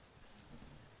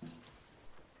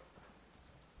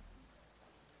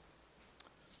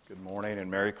Good morning and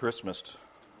Merry Christmas. It's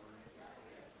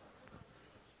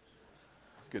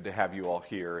good to have you all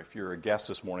here. If you're a guest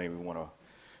this morning, we want to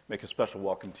make a special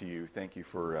welcome to you. Thank you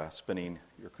for spending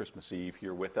your Christmas Eve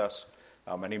here with us.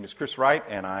 My name is Chris Wright,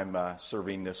 and I'm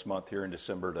serving this month here in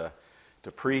December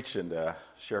to preach and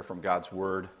share from God's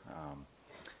Word.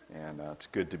 It's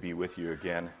good to be with you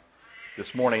again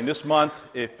this morning. This month,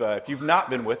 if you've not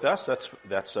been with us,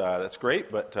 that's great.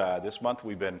 But this month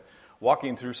we've been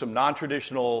walking through some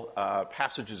non-traditional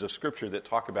passages of Scripture that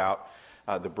talk about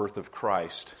the birth of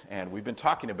Christ. And we've been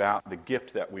talking about the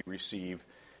gift that we receive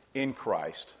in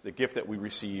Christ, the gift that we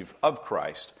receive of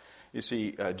Christ. You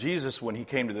see, Jesus, when he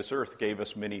came to this earth, gave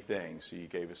us many things. He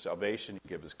gave us salvation, he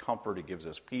gave us comfort, he gives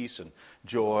us peace and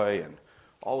joy and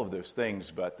all of those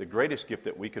things. But the greatest gift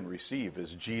that we can receive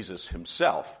is Jesus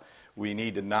himself. We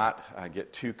need to not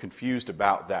get too confused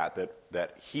about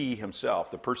that he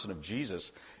himself, the person of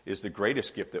Jesus, is the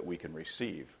greatest gift that we can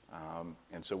receive.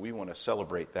 And so we want to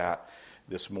celebrate that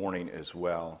this morning as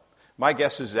well. My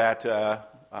guess is that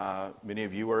many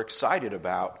of you are excited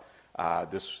about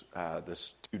this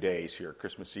 2 days here,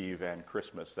 Christmas Eve and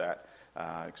Christmas, that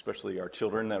especially our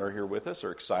children that are here with us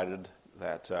are excited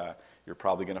that you're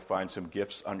probably going to find some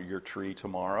gifts under your tree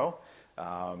tomorrow.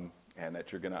 And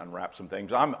that you're going to unwrap some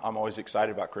things. I'm always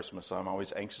excited about Christmas. I'm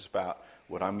always anxious about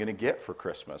what I'm going to get for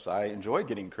Christmas. I enjoy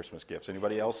getting Christmas gifts.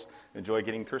 Anybody else enjoy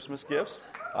getting Christmas gifts?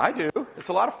 I do. It's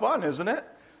a lot of fun, isn't it?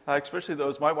 Especially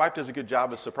those. My wife does a good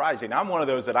job of surprising. I'm one of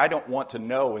those that I don't want to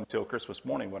know until Christmas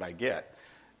morning what I get.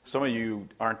 Some of you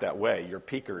aren't that way. You're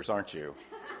peekers, aren't you?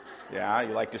 Yeah,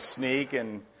 you like to sneak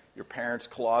in your parents'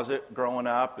 closet growing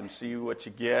up and see what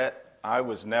you get. I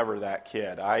was never that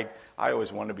kid. I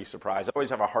always wanted to be surprised. I always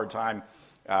have a hard time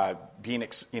being,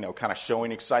 kind of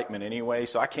showing excitement anyway,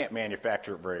 so I can't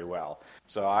manufacture it very well.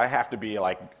 So I have to be,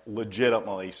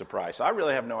 legitimately surprised. So I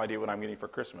really have no idea what I'm getting for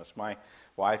Christmas. My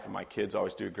wife and my kids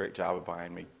always do a great job of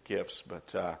buying me gifts, but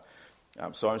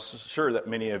so I'm sure that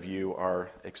many of you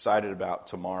are excited about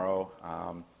tomorrow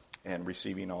and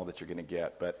receiving all that you're going to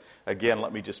get. But again,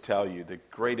 let me just tell you, the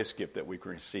greatest gift that we can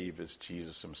receive is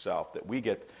Jesus himself, that we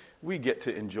get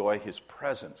to enjoy his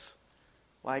presence.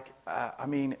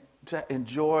 To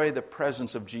enjoy the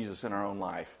presence of Jesus in our own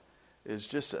life is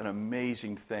just an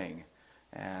amazing thing.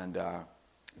 And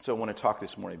so I want to talk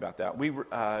this morning about that. We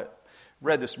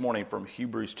read this morning from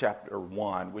Hebrews chapter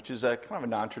 1, which is a kind of a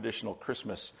non-traditional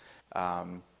Christmas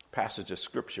passage of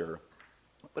Scripture.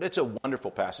 But it's a wonderful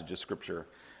passage of Scripture.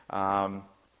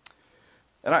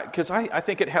 Because I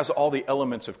think it has all the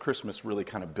elements of Christmas really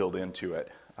kind of built into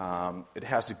it. It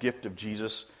has the gift of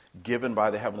Jesus given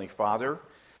by the Heavenly Father.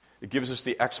 It gives us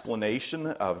the explanation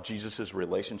of Jesus'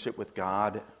 relationship with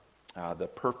God, the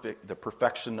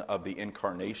perfection of the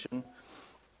incarnation.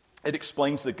 It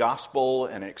explains the gospel,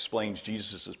 and it explains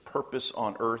Jesus' purpose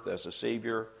on earth as a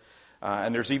Savior.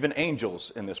 And there's even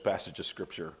angels in this passage of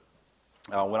Scripture.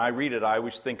 When I read it, I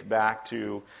always think back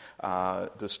to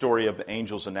the story of the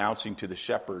angels announcing to the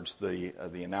shepherds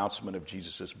the announcement of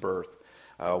Jesus' birth.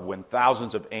 When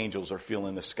thousands of angels are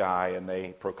filling the sky and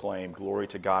they proclaim, "Glory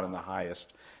to God in the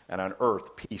highest, and on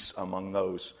earth peace among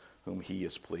those whom he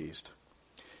is pleased."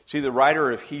 See, the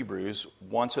writer of Hebrews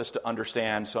wants us to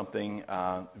understand something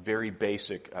very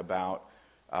basic about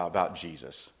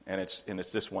Jesus. And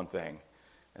it's this one thing,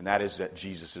 and that is that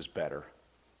Jesus is better.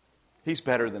 He's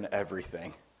better than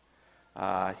everything.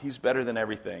 He's better than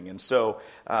everything. And so,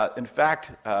 in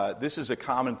fact, this is a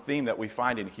common theme that we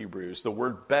find in Hebrews. The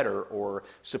word better or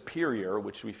superior,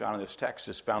 which we found in this text,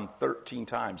 is found 13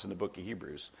 times in the book of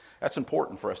Hebrews. That's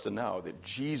important for us to know, that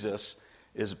Jesus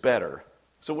is better.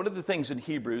 So what are the things in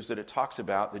Hebrews that it talks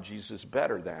about that Jesus is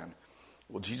better than?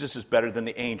 Well, Jesus is better than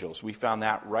the angels. We found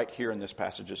that right here in this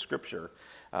passage of Scripture.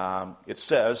 It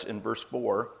says in verse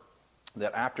 4,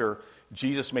 that after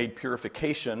Jesus made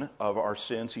purification of our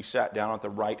sins, he sat down at the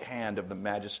right hand of the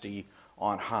Majesty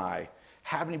on high,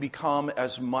 having become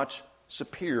as much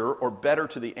superior or better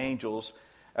to the angels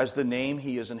as the name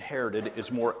he has inherited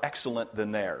is more excellent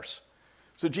than theirs.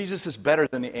 So Jesus is better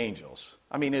than the angels.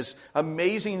 I mean, as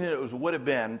amazing as it would have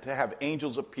been to have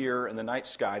angels appear in the night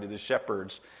sky to the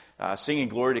shepherds, singing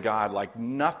glory to God, like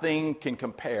nothing can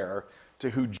compare to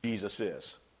who Jesus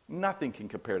is. Nothing can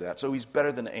compare to that. So he's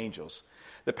better than the angels.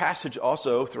 The passage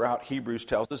also throughout Hebrews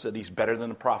tells us that he's better than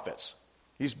the prophets.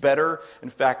 He's better. In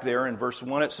fact, there in verse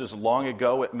 1 it says, "Long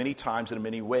ago, at many times and in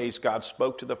many ways, God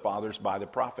spoke to the fathers by the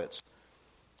prophets."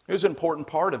 It was an important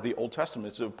part of the Old Testament.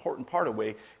 It's an important part of the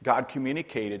way God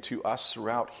communicated to us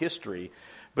throughout history.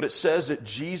 But it says that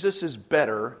Jesus is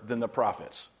better than the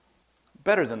prophets.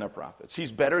 Better than the prophets.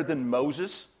 He's better than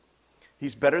Moses.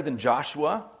 He's better than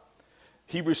Joshua.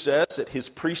 Hebrews says that his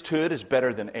priesthood is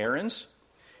better than Aaron's.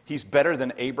 He's better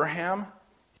than Abraham.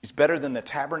 He's better than the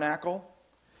tabernacle.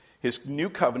 His new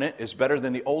covenant is better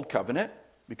than the old covenant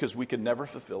because we could never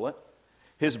fulfill it.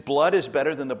 His blood is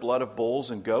better than the blood of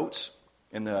bulls and goats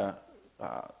in the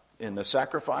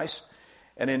sacrifice.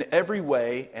 And in every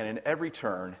way and in every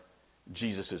turn,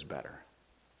 Jesus is better.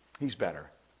 He's better.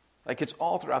 Like it's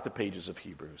all throughout the pages of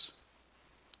Hebrews.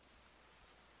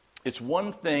 It's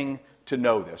one thing to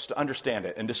know this, to understand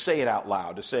it, and to say it out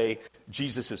loud, to say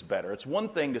Jesus is better. It's one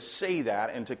thing to say that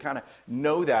and to kind of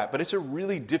know that, but it's a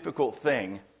really difficult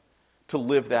thing to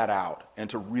live that out and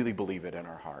to really believe it in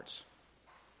our hearts.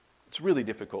 It's a really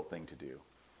difficult thing to do.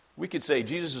 We could say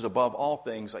Jesus is above all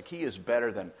things, like he is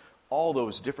better than all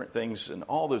those different things and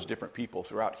all those different people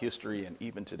throughout history and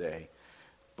even today.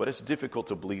 But it's difficult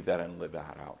to believe that and live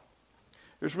that out.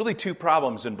 There's really two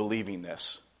problems in believing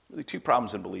this. The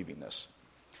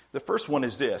first one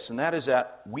is this, and that is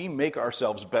that we make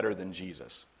ourselves better than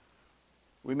Jesus.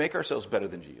 We make ourselves better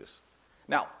than Jesus.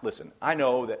 Now, listen, I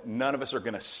know that none of us are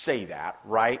going to say that,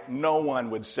 right? No one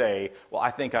would say, well,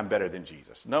 I think I'm better than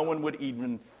Jesus. No one would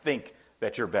even think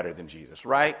that you're better than Jesus,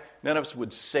 right? None of us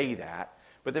would say that.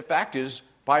 But the fact is,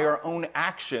 by our own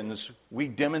actions, we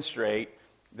demonstrate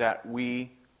that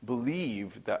we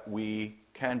believe that we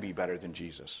can be better than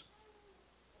Jesus.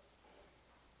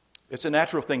 It's a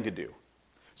natural thing to do.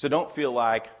 So don't feel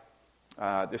like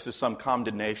this is some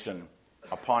condemnation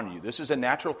upon you. This is a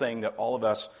natural thing that all of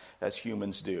us as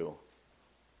humans do.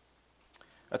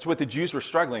 That's what the Jews were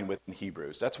struggling with in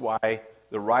Hebrews. That's why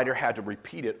the writer had to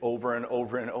repeat it over and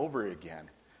over and over again,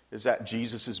 is that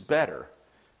Jesus is better.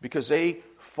 Because they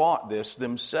fought this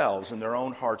themselves in their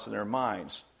own hearts and their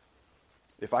minds.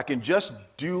 If I can just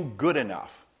do good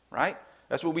enough, right?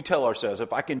 That's what we tell ourselves.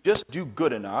 If I can just do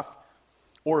good enough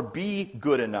or be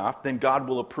good enough, then God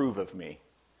will approve of me.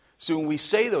 So when we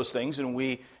say those things and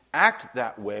we act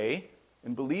that way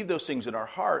and believe those things in our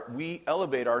heart, we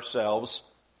elevate ourselves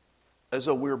as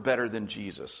though we're better than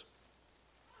Jesus.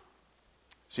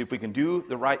 See, if we can do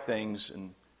the right things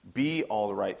and be all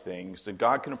the right things, then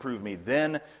God can approve me,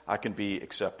 then I can be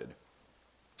accepted.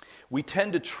 We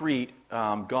tend to treat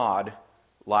God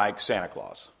like Santa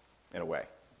Claus, in a way,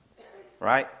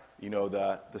 right? You know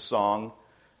the song,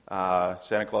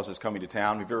 Santa Claus is Coming to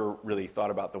Town. Have you ever really thought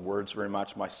about the words very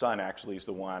much? My son actually is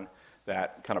the one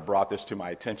that kind of brought this to my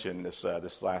attention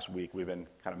this last week. We've been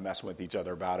kind of messing with each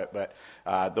other about it, but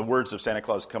the words of Santa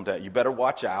Claus come to, you better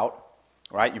watch out,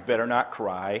 right? You better not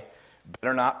cry.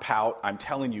 Better not pout. I'm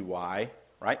telling you why,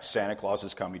 right? Santa Claus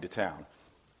is coming to town.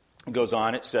 It goes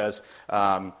on. It says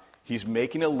he's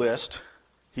making a list.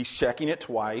 He's checking it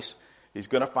twice. He's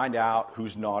going to find out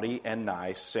who's naughty and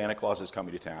nice. Santa Claus is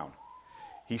coming to town.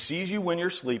 He sees you when you're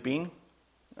sleeping.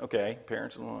 Okay,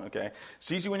 parents, okay.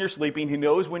 Sees you when you're sleeping. He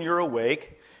knows when you're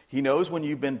awake. He knows when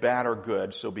you've been bad or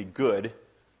good, so be good.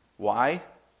 Why?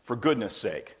 For goodness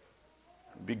sake.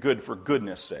 Be good for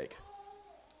goodness sake.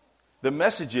 The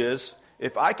message is,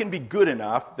 if I can be good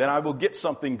enough, then I will get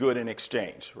something good in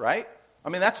exchange, right? I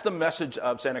mean, that's the message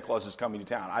of Santa Claus is Coming to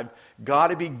Town. I've got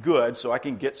to be good so I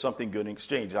can get something good in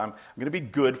exchange. I'm going to be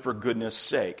good for goodness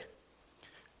sake.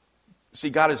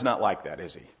 See, God is not like that,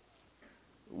 is he?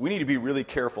 We need to be really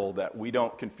careful that we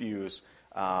don't confuse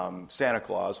Santa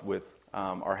Claus with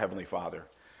our Heavenly Father.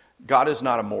 God is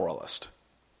not a moralist.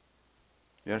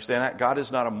 You understand that? God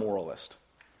is not a moralist.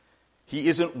 He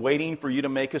isn't waiting for you to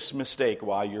make a mistake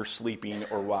while you're sleeping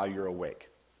or while you're awake.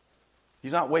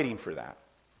 He's not waiting for that.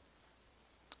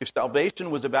 If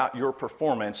salvation was about your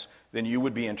performance, then you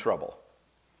would be in trouble.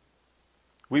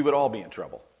 We would all be in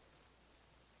trouble.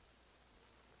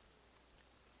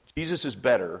 Jesus is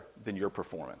better than your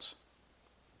performance.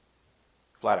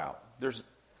 Flat out.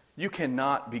 You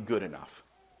cannot be good enough.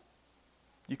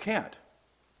 You can't.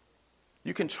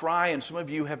 You can try, and some of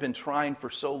you have been trying for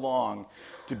so long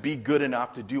to be good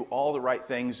enough to do all the right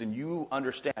things, and you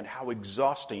understand how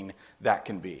exhausting that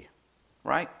can be,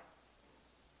 right?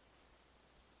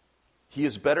 He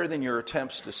is better than your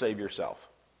attempts to save yourself.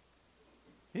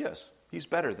 He is. He's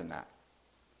better than that.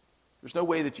 There's no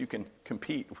way that you can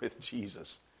compete with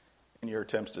Jesus in your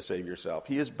attempts to save yourself.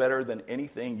 He is better than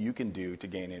anything you can do to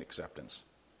gain an acceptance.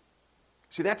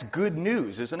 See, that's good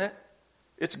news, isn't it?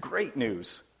 It's great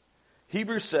news.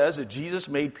 Hebrews says that Jesus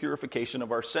made purification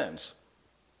of our sins.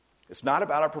 It's not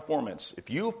about our performance. If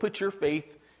you have put your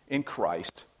faith in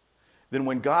Christ, then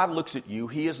when God looks at you,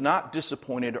 he is not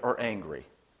disappointed or angry.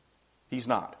 He's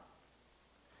not.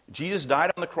 Jesus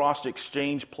died on the cross to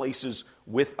exchange places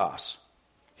with us.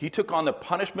 He took on the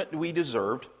punishment we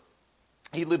deserved.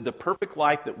 He lived the perfect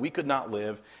life that we could not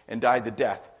live and died the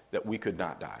death that we could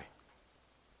not die.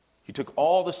 He took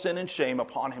all the sin and shame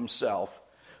upon himself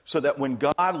so that when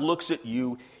God looks at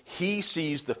you, he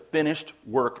sees the finished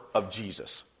work of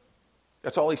Jesus.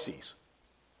 That's all he sees.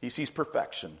 He sees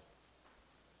perfection.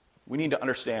 We need to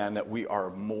understand that we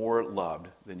are more loved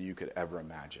than you could ever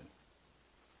imagine.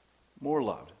 More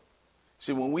loved.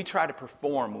 See, when we try to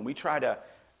perform, when we try to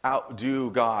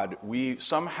outdo God, we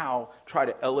somehow try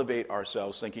to elevate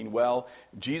ourselves thinking, well,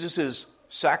 Jesus'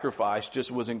 sacrifice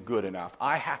just wasn't good enough.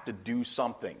 I have to do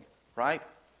something, right?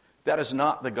 That is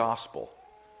not the gospel.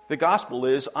 The gospel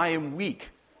is, I am weak.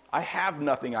 I have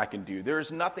nothing I can do. There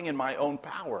is nothing in my own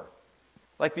power.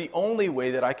 Like the only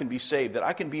way that I can be saved, that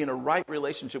I can be in a right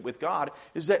relationship with God,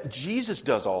 is that Jesus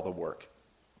does all the work.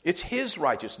 It's his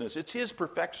righteousness. It's his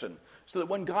perfection. So that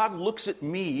when God looks at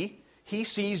me, he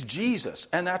sees Jesus,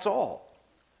 and that's all.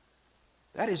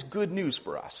 That is good news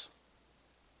for us.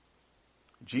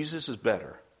 Jesus is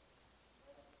better.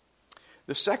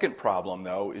 The second problem,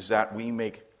 though, is that we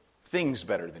make things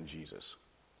better than Jesus.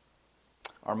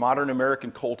 Our modern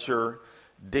American culture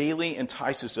daily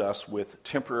entices us with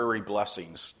temporary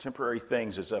blessings, temporary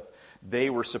things as if they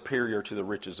were superior to the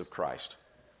riches of Christ.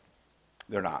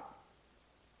 They're not.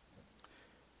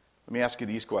 Let me ask you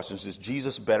these questions. Is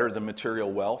Jesus better than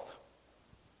material wealth?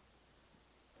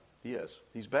 He is.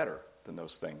 He's better than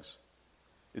those things.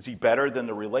 Is he better than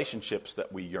the relationships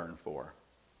that we yearn for?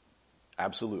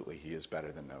 Absolutely, he is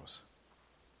better than those.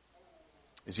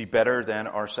 Is he better than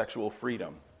our sexual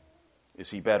freedom? Is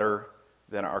he better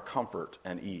than our comfort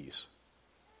and ease?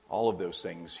 All of those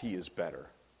things, he is better.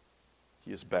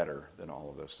 He is better than all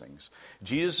of those things.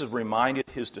 Jesus has reminded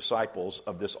his disciples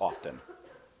of this often.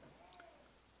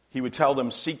 He would tell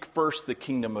them, seek first the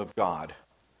kingdom of God.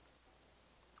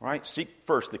 Right? Seek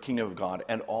first the kingdom of God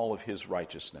and all of his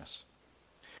righteousness.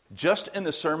 Just in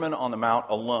the Sermon on the Mount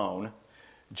alone,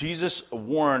 Jesus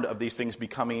warned of these things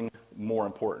becoming more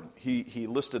important. He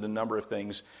listed a number of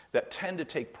things that tend to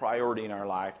take priority in our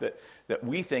life that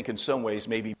we think in some ways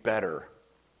may be better.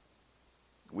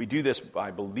 We do this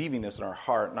by believing this in our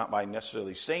heart, not by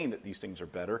necessarily saying that these things are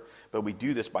better, but we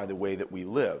do this by the way that we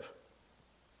live.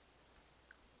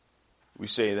 We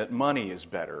say that money is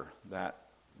better, that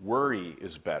worry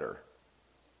is better.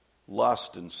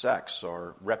 Lust and sex,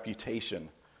 our reputation,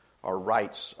 our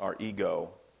rights, our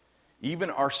ego. Even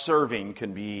our serving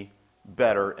can be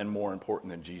better and more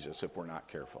important than Jesus if we're not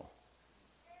careful.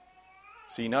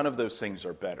 See, none of those things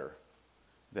are better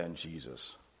than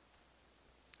Jesus.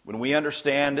 When we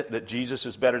understand that Jesus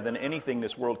is better than anything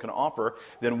this world can offer,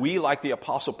 then we, like the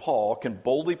Apostle Paul, can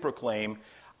boldly proclaim,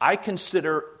 I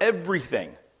consider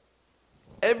everything,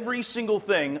 every single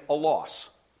thing, a loss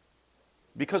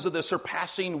because of the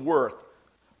surpassing worth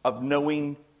of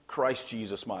knowing Christ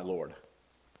Jesus my Lord.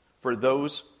 For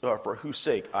whose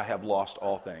sake I have lost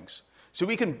all things. So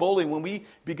we can boldly, when we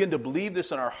begin to believe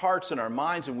this in our hearts and our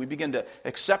minds, and we begin to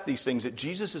accept these things, that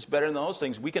Jesus is better than those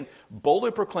things, we can boldly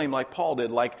proclaim like Paul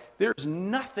did, like there's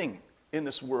nothing in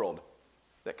this world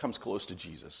that comes close to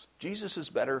Jesus. Jesus is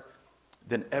better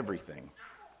than everything.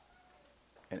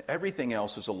 And everything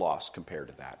else is a loss compared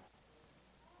to that.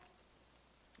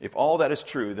 If all that is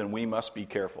true, then we must be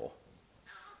careful.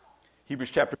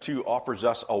 Hebrews chapter 2 offers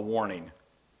us a warning.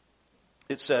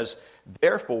 It says,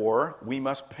 therefore, we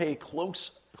must pay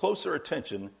closer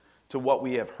attention to what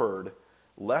we have heard,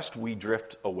 lest we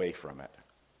drift away from it.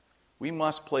 We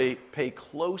must pay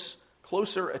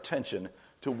closer attention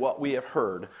to what we have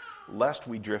heard, lest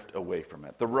we drift away from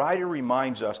it. The writer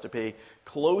reminds us to pay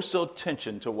close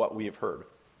attention to what we have heard.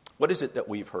 What is it that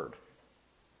we've heard?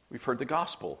 We've heard the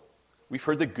gospel. We've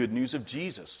heard the good news of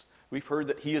Jesus. We've heard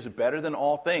that he is better than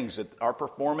all things, that our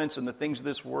performance and the things of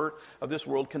this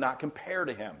world cannot compare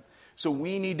to him. So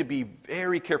we need to be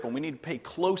very careful. We need to pay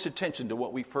close attention to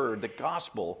what we've heard, the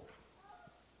gospel.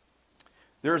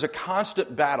 There is a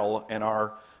constant battle in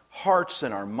our hearts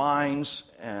and our minds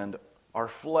and our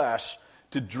flesh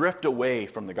to drift away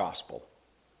from the gospel.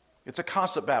 It's a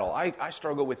constant battle. I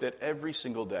struggle with it every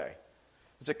single day.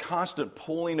 It's a constant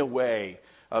pulling away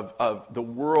of the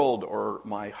world or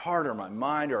my heart or my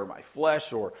mind or my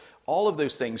flesh or all of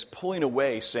those things, pulling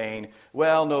away saying,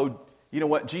 well, no, you know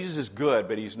what, Jesus is good,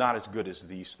 but he's not as good as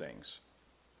these things.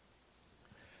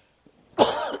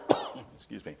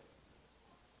 Excuse me.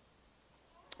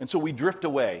 And so we drift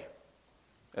away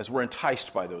as we're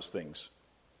enticed by those things.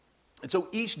 And so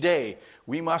each day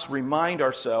we must remind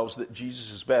ourselves that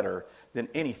Jesus is better than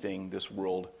anything this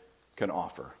world can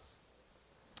offer.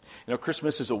 You know,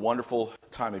 Christmas is a wonderful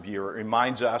time of year. It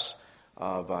reminds us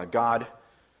of God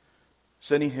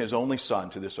sending his only son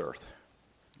to this earth,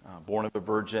 born of a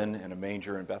virgin in a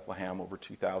manger in Bethlehem over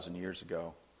 2,000 years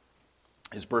ago.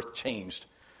 His birth changed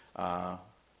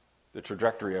the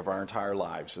trajectory of our entire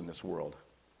lives in this world.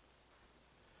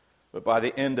 But by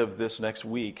the end of this next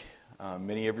week,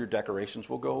 many of your decorations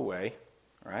will go away,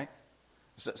 right?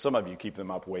 Some of you keep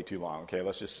them up way too long, okay?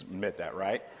 Let's just admit that,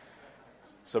 right?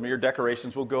 Some of your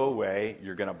decorations will go away.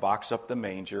 You're going to box up the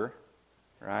manger,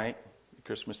 right? The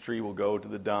Christmas tree will go to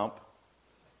the dump.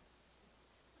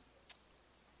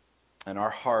 And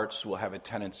our hearts will have a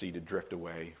tendency to drift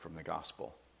away from the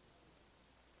gospel.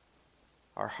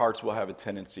 Our hearts will have a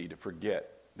tendency to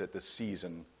forget that the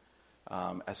season,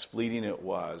 as fleeting it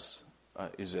was,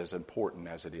 is as important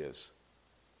as it is.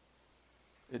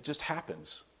 It just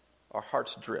happens. Our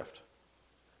hearts drift.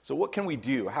 So what can we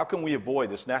do? How can we avoid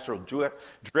this natural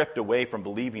drift away from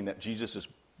believing that Jesus is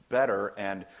better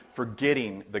and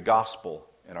forgetting the gospel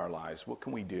in our lives? What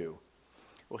can we do?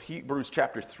 Well, Hebrews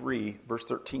chapter 3, verse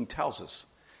 13 tells us.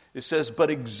 It says, "But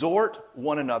exhort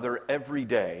one another every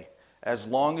day, as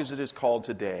long as it is called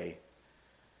today,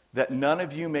 that none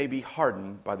of you may be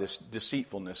hardened by this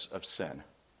deceitfulness of sin."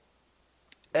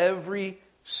 Every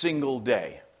single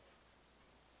day.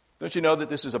 Don't you know that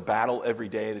this is a battle every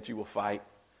day that you will fight?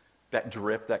 That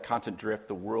drift, that constant drift,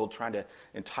 the world trying to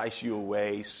entice you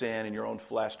away, sin in your own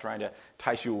flesh trying to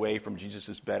entice you away from Jesus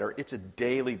is better. It's a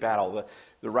daily battle.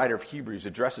 The writer of Hebrews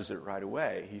addresses it right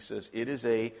away. He says it is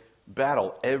a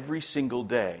battle every single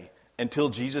day until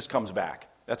Jesus comes back.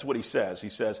 That's what he says. He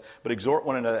says, "But exhort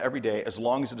one another every day as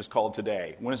long as it is called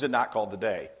today." When is it not called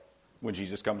today? When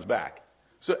Jesus comes back.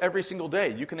 So every single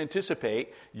day you can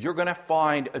anticipate you're going to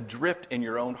find a drift in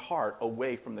your own heart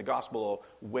away from the gospel,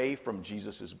 away from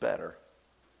Jesus is better.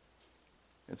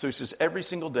 And so he says every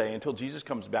single day until Jesus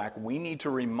comes back, we need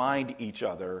to remind each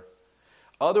other.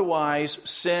 Otherwise,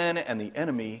 sin and the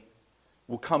enemy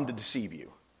will come to deceive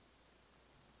you.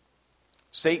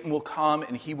 Satan will come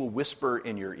and he will whisper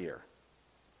in your ear.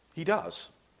 He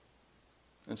does.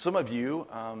 And some of you,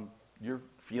 you're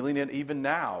feeling it even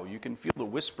now. You can feel the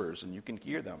whispers and you can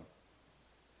hear them.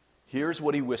 Here's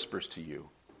what he whispers to you.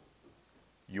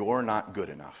 You're not good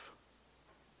enough.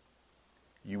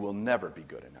 You will never be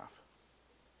good enough.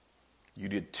 You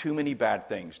did too many bad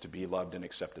things to be loved and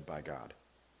accepted by God.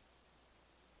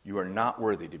 You are not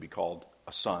worthy to be called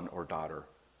a son or daughter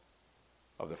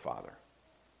of the Father.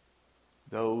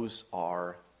 Those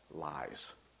are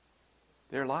lies.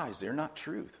 They're lies. They're not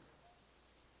truth.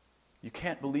 You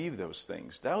can't believe those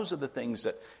things. Those are the things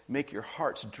that make your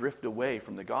hearts drift away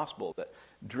from the gospel, that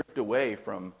drift away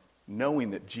from knowing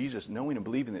that Jesus, knowing and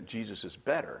believing that Jesus is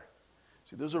better.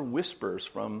 See, those are whispers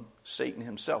from Satan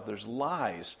himself. There's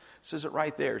lies. It says it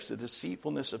right there. It's the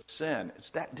deceitfulness of sin.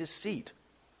 It's that deceit.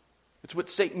 It's what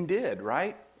Satan did,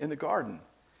 right? In the garden.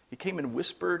 He came and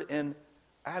whispered in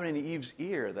Adam and Eve's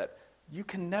ear that you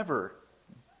can never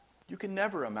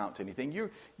amount to anything.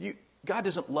 God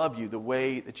doesn't love you the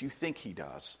way that you think he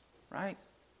does, right?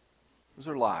 Those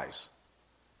are lies.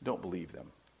 Don't believe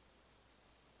them.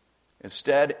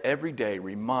 Instead, every day,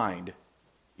 remind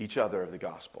each other of the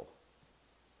gospel.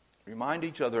 Remind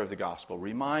each other of the gospel.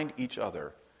 Remind each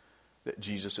other that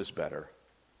Jesus is better.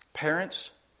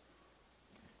 Parents,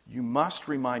 you must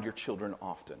remind your children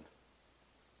often.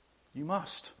 You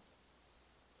must.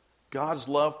 God's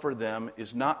love for them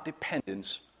is not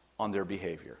dependent on their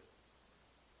behavior.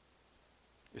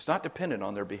 It's not dependent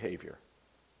on their behavior.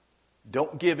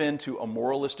 Don't give in to a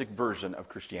moralistic version of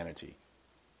Christianity.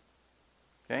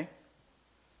 Okay?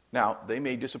 Now, they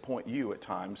may disappoint you at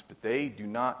times, but they do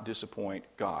not disappoint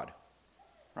God.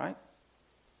 Right?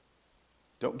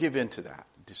 Don't give in to that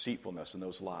deceitfulness and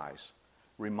those lies.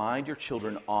 Remind your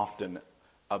children often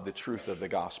of the truth of the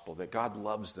gospel, that God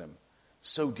loves them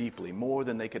so deeply, more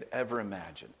than they could ever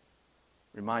imagine.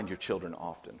 Remind your children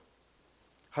often.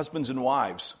 Husbands and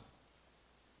wives,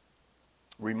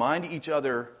 remind each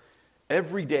other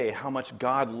every day how much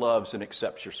God loves and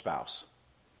accepts your spouse.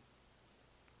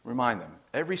 Remind them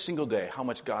every single day how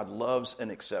much God loves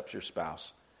and accepts your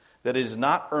spouse. That it is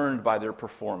not earned by their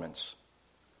performance,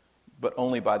 but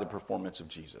only by the performance of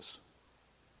Jesus.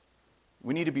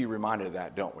 We need to be reminded of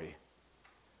that, don't we?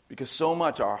 Because so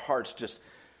much our hearts just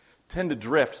tend to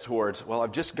drift towards, well,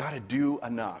 I've just got to do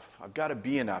enough. I've got to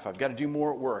be enough. I've got to do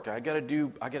more at work. I got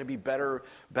to be better,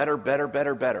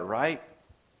 right?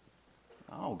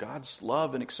 No, God's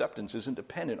love and acceptance isn't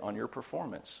dependent on your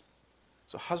performance.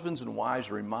 So husbands and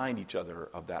wives remind each other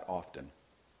of that often.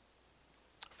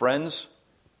 Friends,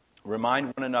 remind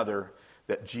one another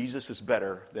that Jesus is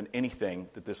better than anything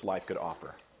that this life could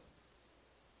offer.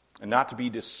 And not to be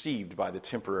deceived by the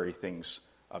temporary things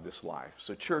of this life.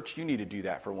 So church, you need to do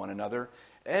that for one another.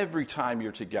 Every time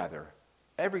you're together,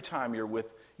 every time you're with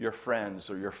your friends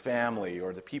or your family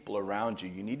or the people around you,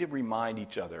 you need to remind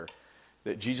each other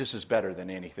that Jesus is better than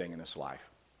anything in this life.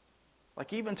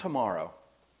 Like even tomorrow.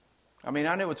 I mean,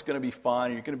 I know it's going to be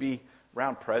fun. You're going to be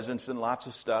around presents and lots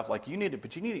of stuff. But you need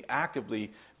to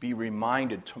actively be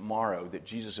reminded tomorrow that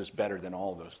Jesus is better than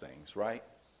all those things, right?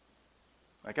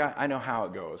 Like I know how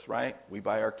it goes, right? We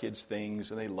buy our kids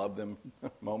things and they love them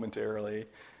momentarily.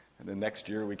 And then next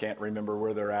year we can't remember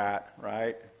where they're at,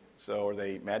 right? So, or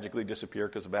they magically disappear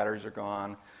because the batteries are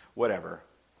gone, whatever,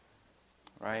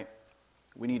 right?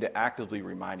 We need to actively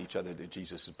remind each other that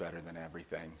Jesus is better than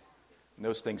everything. And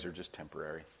those things are just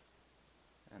temporary.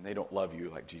 And they don't love you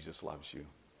like Jesus loves you.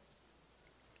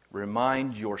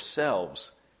 Remind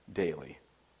yourselves daily.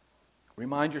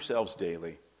 Remind yourselves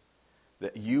daily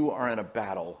that you are in a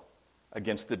battle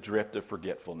against the drift of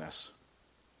forgetfulness.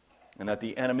 And that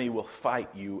the enemy will fight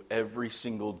you every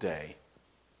single day.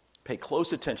 Pay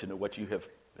close attention to what you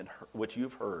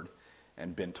have heard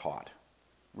and been taught.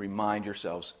 Remind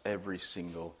yourselves every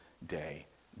single day,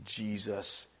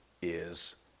 Jesus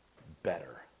is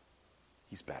better.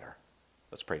 He's better.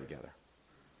 Let's pray together.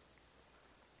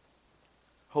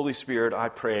 Holy Spirit, I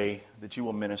pray that you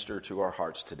will minister to our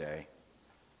hearts today.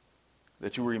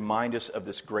 That you will remind us of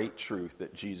this great truth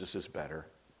that Jesus is better.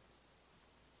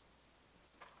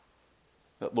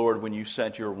 That, Lord, when you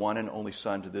sent your one and only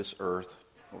Son to this earth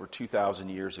over 2,000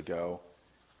 years ago,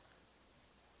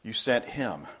 you sent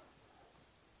him.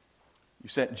 You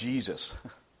sent Jesus,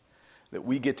 that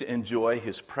we get to enjoy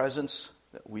his presence,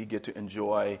 that we get to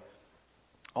enjoy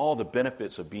all the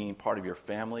benefits of being part of your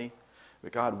family.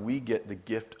 But God, we get the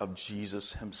gift of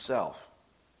Jesus himself.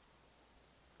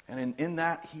 And in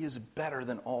that, he is better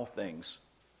than all things.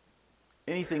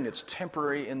 Anything that's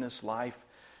temporary in this life,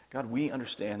 God, we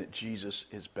understand that Jesus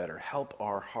is better. Help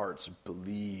our hearts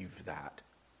believe that.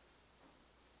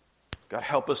 God,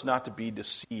 help us not to be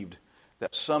deceived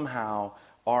that somehow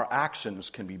our actions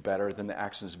can be better than the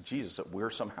actions of Jesus, that we're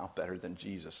somehow better than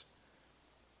Jesus.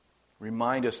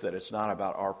 Remind us that it's not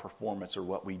about our performance or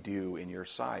what we do in your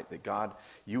sight, that God,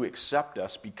 you accept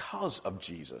us because of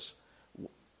Jesus.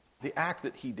 The act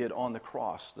that he did on the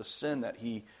cross, the sin that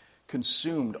he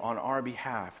consumed on our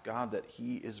behalf, God, that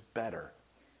he is better.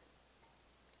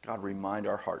 God, remind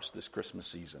our hearts this Christmas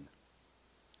season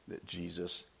that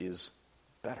Jesus is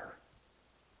better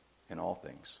in all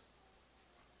things.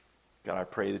 God, I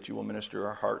pray that you will minister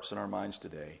our hearts and our minds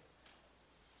today.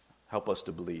 Help us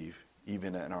to believe,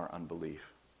 even in our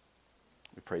unbelief.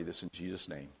 We pray this in Jesus'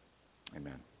 name.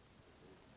 Amen.